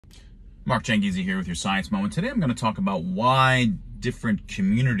mchangizi here with your science moment. Today I'm going to talk about why different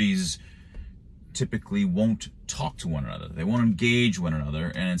communities typically won't talk to one another. They won't engage one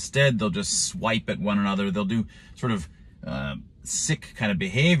another, and instead they'll just swipe at one another. They'll do sort of sick kind of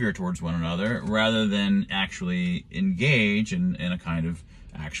behavior towards one another rather than actually engage in a kind of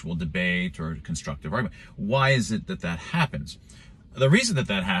actual debate or constructive argument. Why is it that that happens? The reason that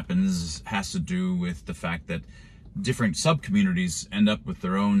that happens has to do with the fact that different sub-communities end up with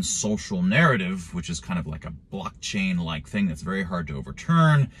their own social narrative, which is kind of like a blockchain-like thing that's very hard to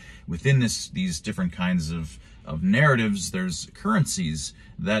overturn. Within these different kinds of narratives, there's currencies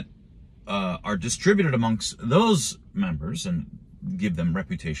that are distributed amongst those members and give them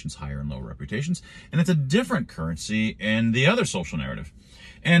reputations, higher and lower reputations. And it's a different currency in the other social narrative.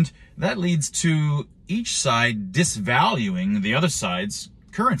 And that leads to each side disvaluing the other side's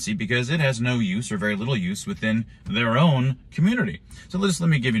currency because it has no use or very little use within their own community. So let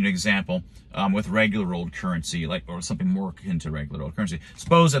me give you an example with regular old currency, or something more akin to regular old currency.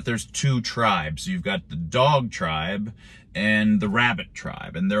 Suppose that there's two tribes. You've got the dog tribe and the rabbit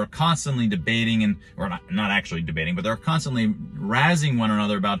tribe, and they're constantly debating, or not actually debating, but they're constantly razzing one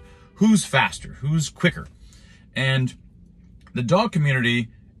another about who's faster, who's quicker. And the dog community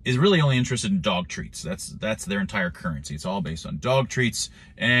is really only interested in dog treats. That's their entire currency. It's all based on dog treats.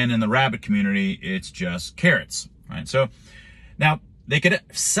 And in the rabbit community, it's just carrots, right? So now they could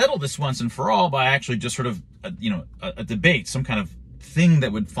settle this once and for all by actually just sort of, a debate, some kind of thing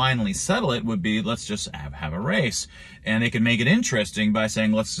that would finally settle it would be, let's just have a race. And they could make it interesting by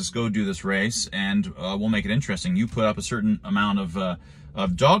saying, let's just go do this race and we'll make it interesting. You put up a certain amount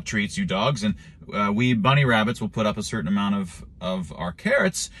of dog treats, you dogs, and we bunny rabbits will put up a certain amount of our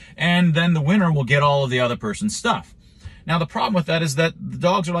carrots, and then the winner will get all of the other person's stuff. Now the problem with that is that the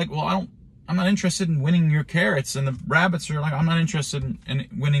dogs are like, well, I'm not interested in winning your carrots, and the rabbits are like, I'm not interested in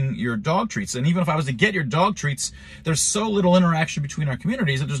winning your dog treats. And even if I was to get your dog treats, there's so little interaction between our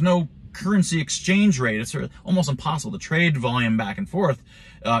communities that there's no currency exchange rate. It's almost impossible. The trade volume back and forth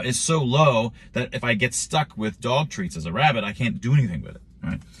is so low that if I get stuck with dog treats as a rabbit, I can't do anything with it,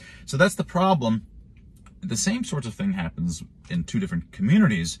 right? So that's the problem. The same sorts of thing happens in two different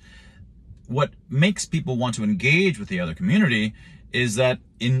communities. What makes people want to engage with the other community is that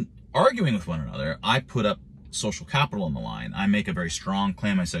in arguing with one another, I put up social capital on the line. I make a very strong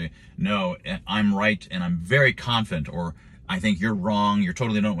claim. I say, no, I'm right and I'm very confident, or I think you're wrong, you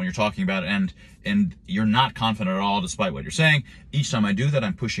totally don't know what you're talking about, and you're not confident at all despite what you're saying. Each time I do that,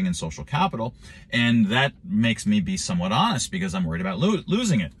 I'm pushing in social capital, and that makes me be somewhat honest because I'm worried about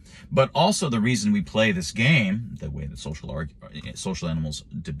losing it. But also the reason we play this game, the way that social animals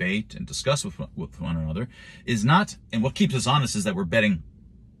debate and discuss with one another, is not, and what keeps us honest is that we're betting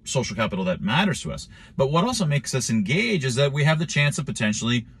social capital that matters to us. But what also makes us engage is that we have the chance of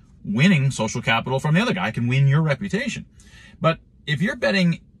potentially winning social capital from the other guy. I can win your reputation. But if you're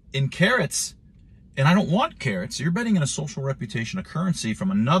betting in carrots, and I don't want carrots, you're betting in a social reputation, a currency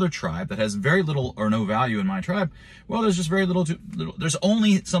from another tribe that has very little or no value in my tribe, well, there's just very little, there's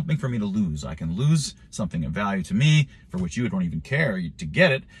only something for me to lose. I can lose something of value to me for which you don't even care to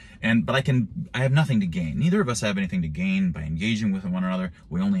get it, but I have nothing to gain. Neither of us have anything to gain by engaging with one another.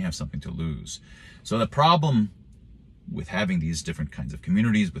 We only have something to lose. So the problem with having these different kinds of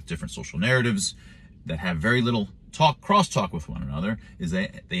communities with different social narratives that have very little crosstalk with one another is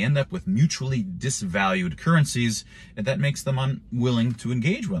they end up with mutually disvalued currencies, and that makes them unwilling to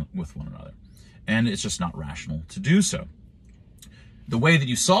engage with one another. And it's just not rational to do so. The way that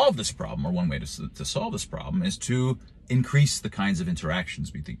you solve this problem, or one way to solve this problem, is to increase the kinds of interactions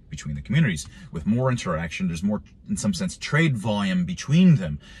between the communities. With more interaction, there's more, in some sense, trade volume between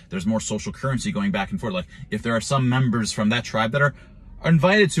them. There's more social currency going back and forth. Like if there are some members from that tribe that are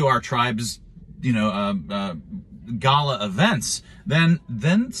invited to our tribe's gala events, then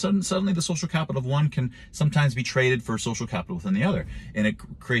suddenly the social capital of one can sometimes be traded for social capital within the other. And it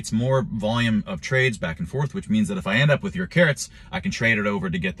creates more volume of trades back and forth, which means that if I end up with your carrots, I can trade it over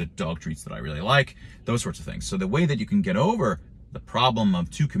to get the dog treats that I really like, those sorts of things. So the way that you can get over the problem of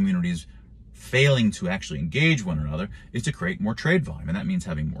two communities failing to actually engage one another is to create more trade volume. And that means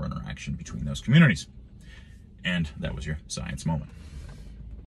having more interaction between those communities. And that was your science moment.